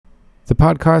The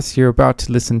podcast you're about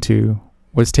to listen to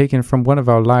was taken from one of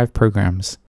our live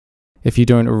programs. If you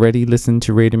don't already listen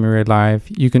to Radio Maria Live,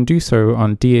 you can do so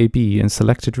on DAB in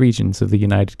selected regions of the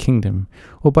United Kingdom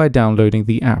or by downloading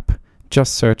the app.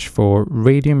 Just search for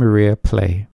Radio Maria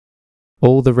Play.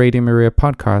 All the Radio Maria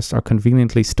podcasts are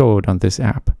conveniently stored on this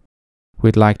app.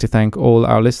 We'd like to thank all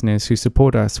our listeners who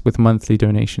support us with monthly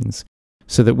donations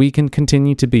so that we can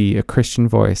continue to be a Christian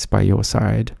voice by your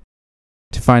side.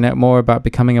 To find out more about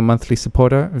becoming a monthly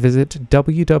supporter, visit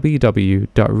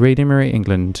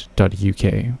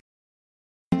www.radiomariaengland.uk.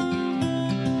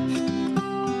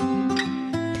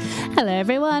 Hello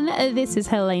everyone, this is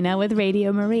Helena with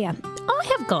Radio Maria.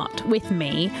 I have got with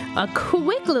me a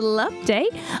quick little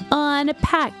update on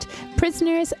PACT,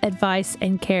 Prisoners Advice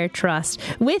and Care Trust.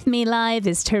 With me live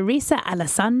is Theresa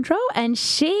Alessandro, and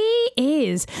she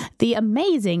is the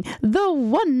amazing, the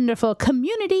wonderful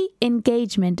Community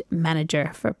Engagement Manager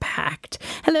for PACT.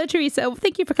 Hello Theresa,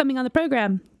 thank you for coming on the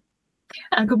programme.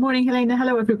 Good morning, Helena.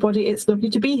 Hello everybody, it's lovely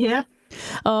to be here.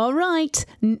 All right.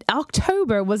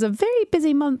 October was a very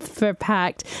busy month for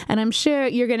PACT, and I'm sure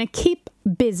you're going to keep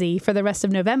busy for the rest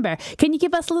of November. Can you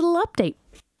give us a little update?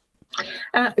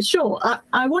 Sure.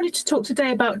 I wanted to talk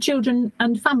today about children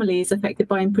and families affected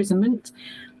by imprisonment.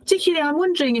 Particularly, I'm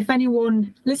wondering if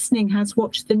anyone listening has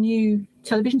watched the new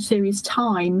television series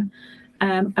Time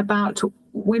about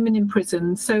women in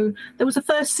prison. So there was a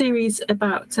first series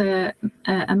about a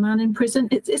man in prison.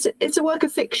 It's a work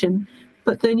of fiction,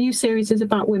 but the new series is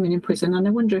about women in prison, and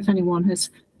I wonder if anyone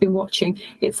has been watching.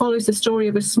 It follows the story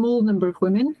of a small number of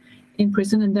women in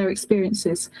prison and their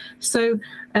experiences. So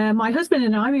my husband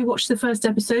and I, we watched the first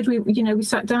episode. We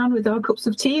sat down with our cups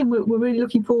of tea, and we're really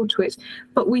looking forward to it.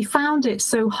 But we found it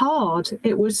so hard.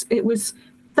 It was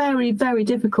very, very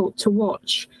difficult to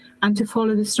watch and to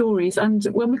follow the stories. And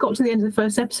when we got to the end of the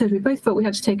first episode, we both felt we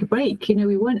had to take a break.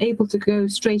 We weren't able to go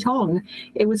straight on.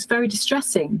 It was very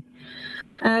distressing.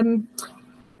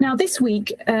 Now, this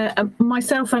week,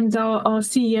 myself and our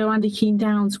CEO, Andy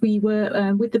Keane-Downs, we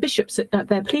were with the bishops at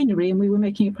their plenary, and we were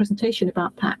making a presentation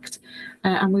about PACT.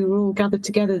 And we were all gathered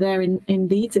together there in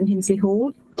Leeds, in Hinsley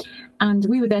Hall. And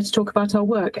we were there to talk about our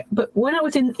work. But when I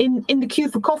was in the queue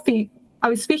for coffee, I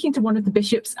was speaking to one of the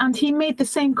bishops, and he made the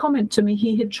same comment to me.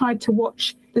 He had tried to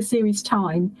watch the series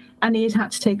Time, and he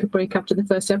had to take a break after the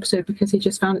first episode because he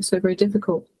just found it so very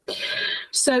difficult.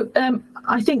 So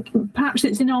I think perhaps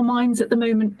it's in our minds at the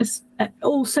moment,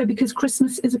 also because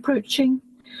Christmas is approaching,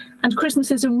 and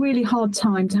Christmas is a really hard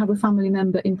time to have a family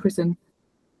member in prison.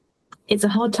 It's a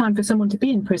hard time for someone to be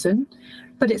in prison,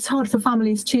 but it's hard for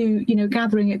families too,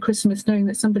 gathering at Christmas knowing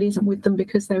that somebody isn't with them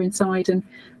because they're inside and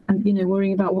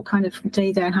worrying about what kind of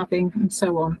day they're having and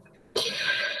so on.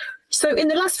 So in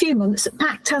the last few months,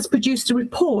 PACT has produced a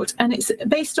report, and it's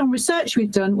based on research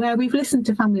we've done where we've listened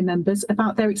to family members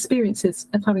about their experiences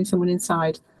of having someone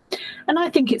inside. And I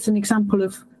think it's an example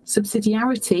of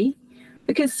subsidiarity,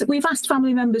 because we've asked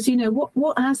family members,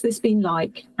 what has this been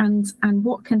like, and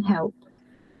what can help?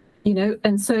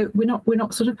 And so we're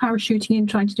not sort of parachuting in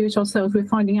trying to do it ourselves. We're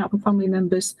finding out from family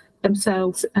members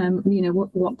themselves,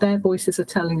 what their voices are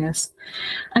telling us.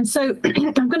 And so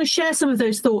I'm going to share some of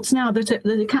those thoughts now that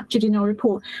are captured in our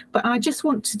report. But I just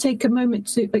want to take a moment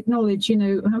to acknowledge,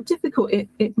 how difficult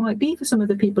it might be for some of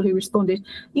the people who responded,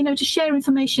 to share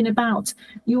information about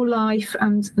your life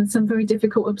and some very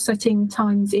difficult, upsetting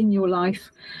times in your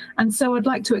life. And so I'd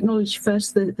like to acknowledge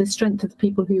first the strength of the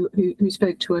people who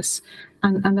spoke to us.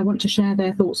 And I want to share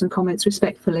their thoughts and comments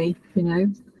respectfully,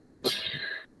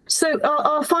 So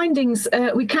our findings,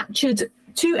 we captured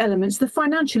two elements: the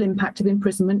financial impact of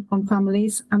imprisonment on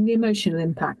families and the emotional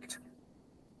impact.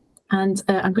 And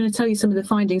I'm going to tell you some of the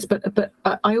findings, but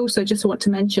I also just want to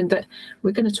mention that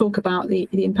we're going to talk about the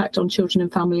impact on children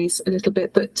and families a little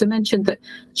bit, but to mention that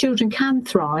children can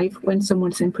thrive when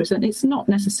someone's in prison. It's not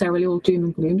necessarily all doom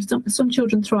and gloom. Some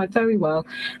children thrive very well.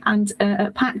 And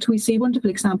at PACT, we see wonderful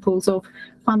examples of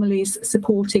families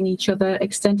supporting each other,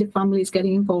 extended families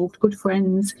getting involved, good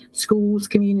friends, schools,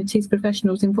 communities,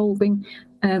 professionals becoming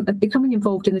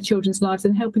involved in the children's lives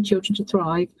and helping children to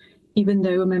thrive, even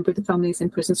though a member of the family is in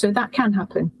prison. So that can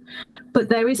happen. But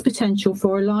there is potential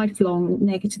for a lifelong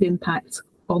negative impact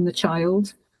on the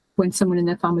child when someone in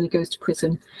their family goes to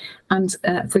prison. And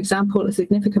for example, a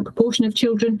significant proportion of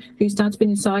children whose dad's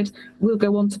been inside will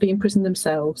go on to be in prison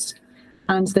themselves.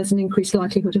 and there's an increased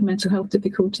likelihood of mental health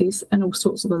difficulties and all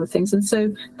sorts of other things. And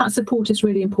so that support is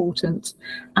really important.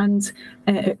 And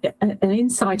an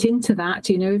insight into that,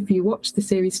 you know, if you watched the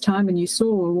series Time and you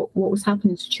saw what was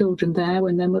happening to children there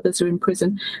when their mothers are in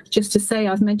prison, just to say,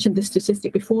 I've mentioned this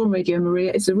statistic before on Radio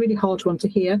Maria, it's a really hard one to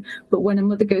hear, but when a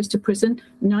mother goes to prison,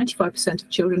 95% of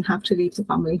children have to leave the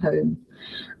family home.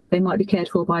 They might be cared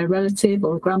for by a relative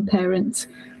or a grandparent,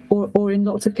 or in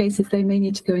lots of cases, they may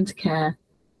need to go into care.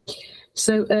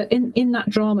 So in that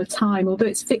drama Time, although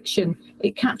it's fiction,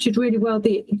 it captured really well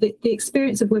the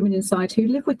experience of women inside who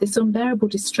live with this unbearable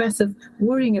distress of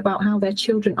worrying about how their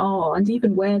children are and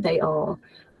even where they are.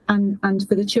 And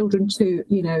for the children too,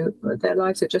 you know, their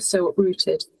lives are just so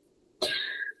uprooted.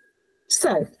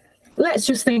 So let's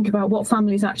just think about what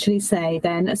families actually say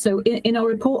then. So in our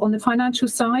report on the financial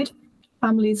side,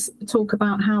 families talk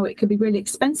about how it can be really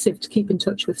expensive to keep in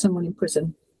touch with someone in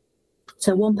prison.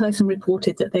 So one person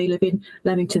reported that they live in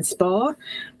Leamington Spa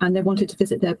and they wanted to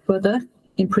visit their brother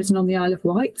in prison on the Isle of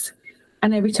Wight.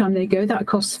 And every time they go, that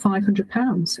costs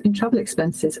 £500 in travel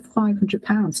expenses,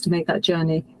 £500 to make that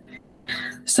journey.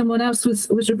 Someone else was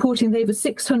reporting they have a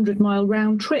 600-mile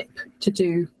round trip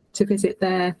to visit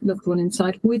their loved one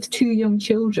inside with 2 young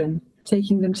children,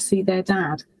 taking them to see their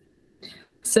dad.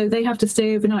 So they have to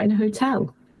stay overnight in a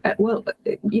hotel. Well,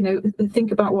 you know,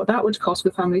 think about what that would cost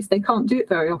with families. They can't do it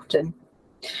very often.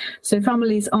 So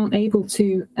families aren't able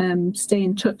to stay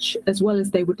in touch as well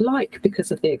as they would like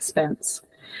because of the expense.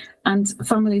 And lots of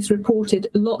families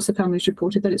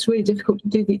reported that it's really difficult to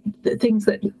do the things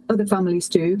that other families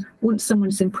do once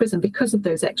someone's in prison because of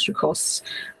those extra costs.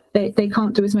 They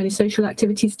can't do as many social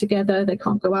activities together. They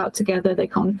can't go out together. They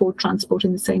can't afford transport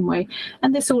in the same way.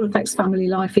 And this all affects family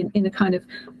life in a kind of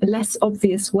less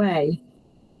obvious way.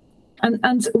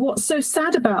 And what's so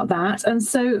sad about that and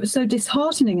so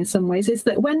disheartening in some ways is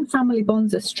that when family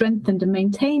bonds are strengthened and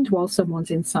maintained while someone's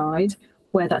inside,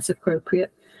 where that's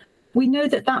appropriate, we know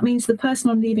that means the person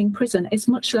on leaving prison is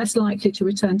much less likely to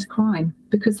return to crime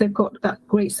because they've got that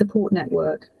great support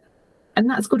network. And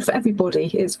that's good for everybody.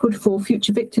 It's good for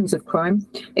future victims of crime.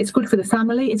 It's good for the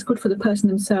family. It's good for the person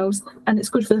themselves. And it's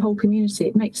good for the whole community.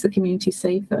 It makes the community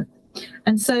safer.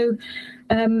 And so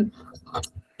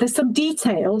there's some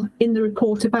detail in the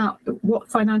report about what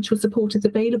financial support is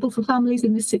available for families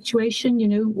in this situation. You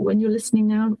know, when you're listening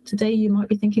now today, you might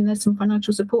be thinking there's some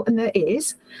financial support, and there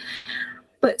is.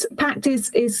 But PACT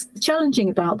is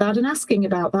challenging about that and asking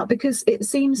about that because it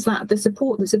seems that the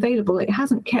support that's available, it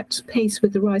hasn't kept pace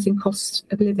with the rising cost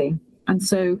of living. And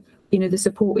so, you know, the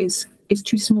support is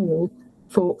too small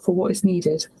for what is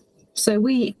needed. So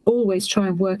we always try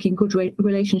and work in good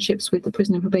relationships with the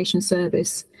Prison and Probation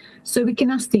Service so we can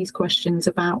ask these questions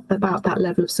about that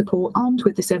level of support armed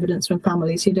with this evidence from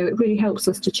families. You know, it really helps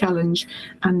us to challenge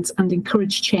and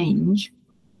encourage change.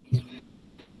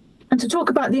 And to talk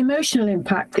about the emotional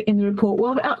impact in the report,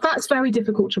 well, that's very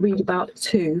difficult to read about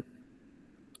too.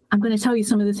 I'm going to tell you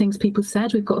some of the things people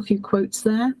said. We've got a few quotes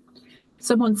there.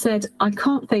 Someone said, "I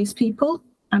can't face people.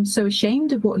 I'm so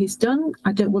ashamed of what he's done.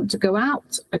 I don't want to go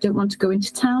out. I don't want to go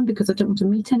into town because I don't want to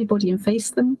meet anybody and face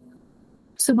them."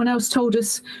 Someone else told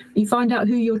us, "You find out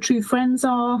who your true friends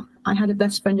are. I had a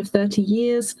best friend of 30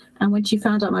 years. And when she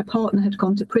found out my partner had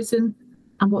gone to prison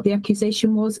and what the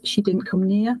accusation was, she didn't come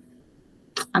near."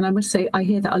 And I must say, I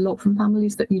hear that a lot from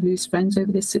families, that you lose friends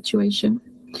over this situation.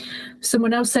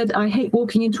 Someone else said, "I hate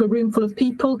walking into a room full of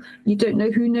people. You don't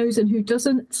know who knows and who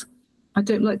doesn't. I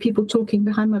don't like people talking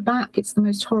behind my back. It's the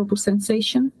most horrible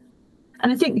sensation."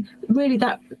 And I think really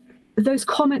that those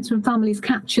comments from families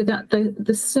capture that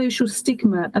the social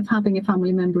stigma of having a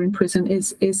family member in prison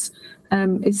is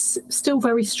still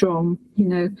very strong, you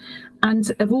know.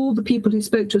 And of all the people who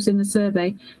spoke to us in the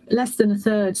survey, less than a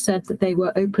third said that they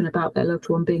were open about their loved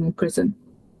one being in prison.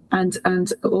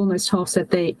 And almost half said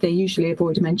they usually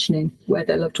avoid mentioning where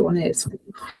their loved one is.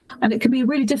 And it can be a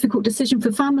really difficult decision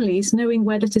for families, knowing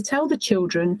whether to tell the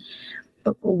children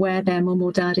where their mum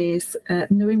or dad is,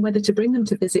 knowing whether to bring them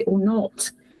to visit or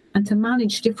not, and to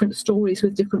manage different stories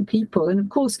with different people. And of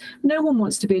course, no one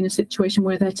wants to be in a situation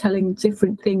where they're telling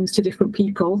different things to different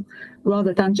people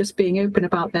rather than just being open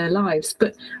about their lives.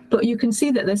 But you can see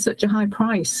that there's such a high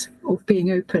price of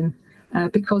being open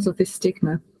because of this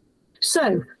stigma.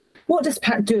 So what does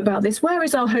PACT do about this? Where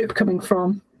is our hope coming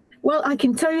from? Well, I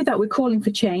can tell you that we're calling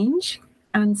for change.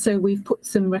 And so we've put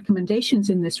some recommendations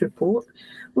in this report.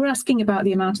 We're asking about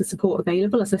the amount of support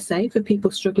available, as I say, for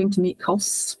people struggling to meet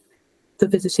costs for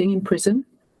visiting in prison.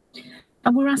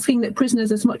 And we're asking that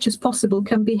prisoners, as much as possible,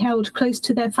 can be held close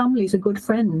to their families and good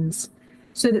friends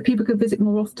so that people can visit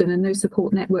more often and those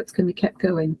support networks can be kept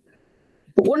going.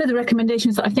 But one of the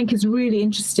recommendations that I think is really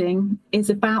interesting is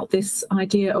about this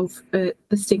idea of the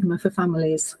stigma for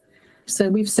families. So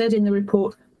we've said in the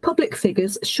report, public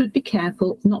figures should be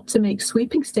careful not to make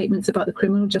sweeping statements about the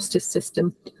criminal justice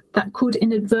system that could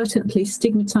inadvertently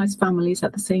stigmatise families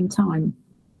at the same time.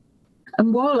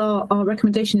 And while our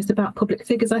recommendation is about public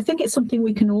figures, I think it's something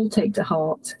we can all take to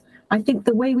heart. I think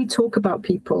the way we talk about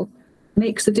people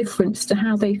makes a difference to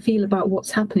how they feel about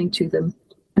what's happening to them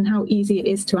and how easy it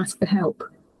is to ask for help.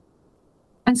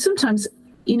 And sometimes,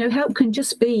 help can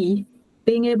just be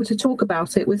being able to talk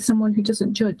about it with someone who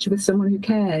doesn't judge, with someone who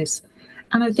cares.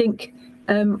 And I think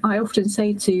I often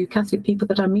say to Catholic people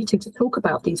that I'm meeting to talk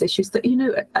about these issues that,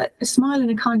 a smile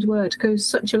and a kind word goes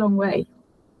such a long way.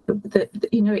 That,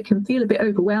 it can feel a bit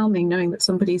overwhelming knowing that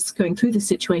somebody's going through this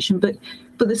situation, but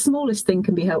the smallest thing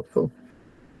can be helpful.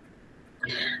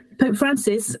 Pope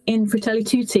Francis, in Fratelli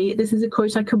Tutti, this is a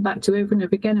quote I come back to over and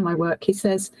over again in my work. He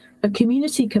says, "A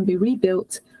community can be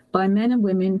rebuilt by men and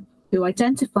women who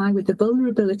identify with the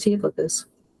vulnerability of others,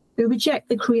 who reject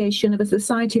the creation of a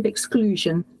society of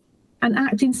exclusion and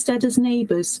act instead as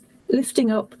neighbours,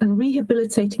 lifting up and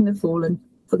rehabilitating the fallen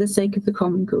for the sake of the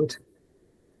common good."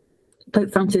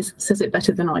 Pope Francis says it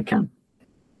better than I can.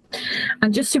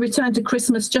 And just to return to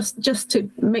Christmas, just to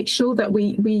make sure that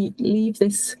we leave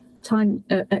this time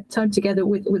together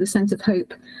with a sense of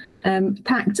hope,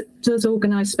 PACT does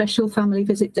organise special family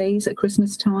visit days at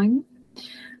Christmas time.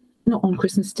 Not on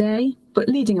Christmas Day, but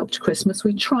leading up to Christmas,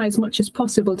 we try as much as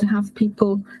possible to have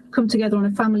people come together on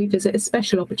a family visit, a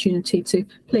special opportunity to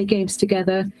play games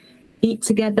together, eat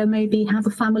together, maybe have a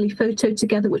family photo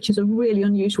together, which is a really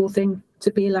unusual thing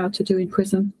to be allowed to do in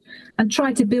prison, and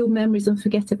try to build memories and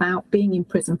forget about being in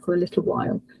prison for a little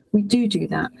while. We do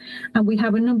that. And we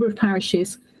have a number of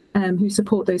parishes who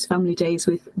support those family days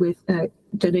with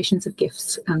donations of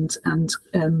gifts and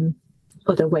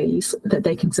other ways that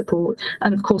they can support.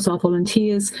 And of course, our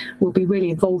volunteers will be really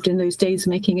involved in those days,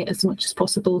 making it as much as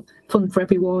possible fun for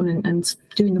everyone and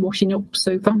doing the washing up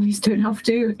so families don't have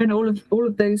to, and all of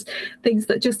those things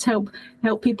that just help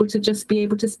people to just be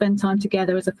able to spend time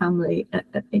together as a family,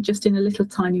 just in a little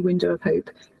tiny window of hope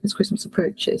as Christmas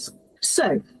approaches.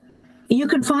 So you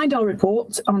can find our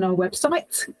report on our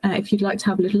website if you'd like to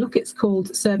have a little look. It's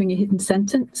called Serving a Hidden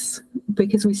Sentence,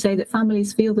 because we say that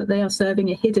families feel that they are serving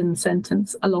a hidden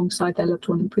sentence alongside their loved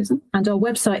one in prison. And our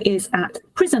website is at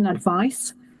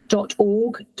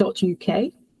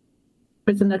prisonadvice.org.uk,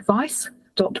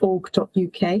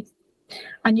 prisonadvice.org.uk.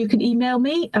 And you can email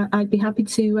me. I'd be happy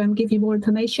to give you more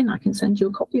information. I can send you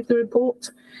a copy of the report.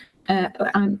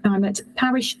 I'm at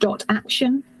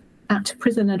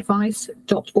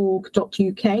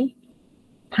parish.action@prisonadvice.org.uk,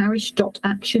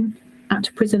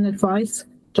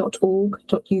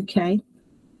 parish.action@prisonadvice.org.uk.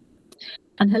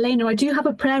 And Helena, I do have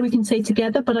a prayer we can say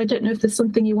together, but I don't know if there's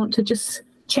something you want to just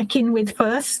check in with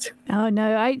first. Oh,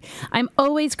 no, I'm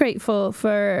always grateful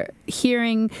for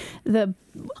hearing the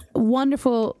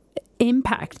wonderful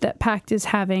impact that PACT is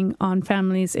having on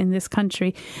families in this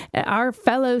country, our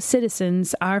fellow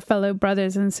citizens, our fellow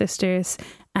brothers and sisters.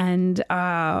 And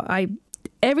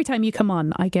every time you come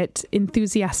on, I get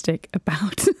enthusiastic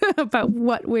about about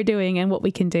what we're doing and what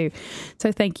we can do.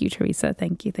 So thank you, Theresa.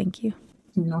 Thank you.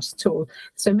 Not at all.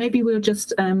 So maybe we'll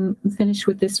just finish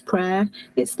with this prayer.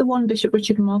 It's the one Bishop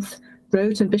Richard Moth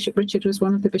wrote, and Bishop Richard was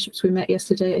one of the bishops we met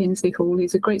yesterday at Hinsley Hall.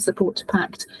 He's a great support to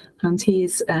PACT, and he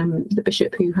is the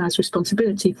bishop who has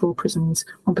responsibility for prisons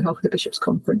on behalf of the Bishops'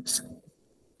 Conference.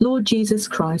 Lord Jesus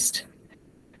Christ,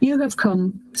 you have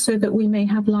come so that we may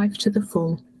have life to the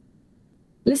full.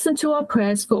 Listen to our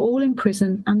prayers for all in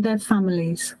prison and their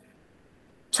families.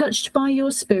 Touched by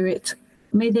your Spirit,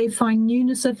 may they find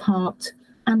newness of heart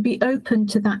and be open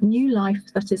to that new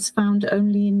life that is found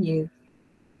only in you.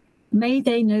 May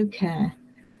they know care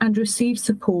and receive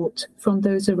support from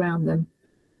those around them.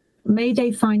 May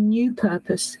they find new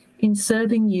purpose in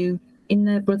serving you in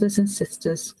their brothers and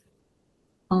sisters.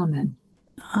 Amen.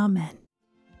 Amen.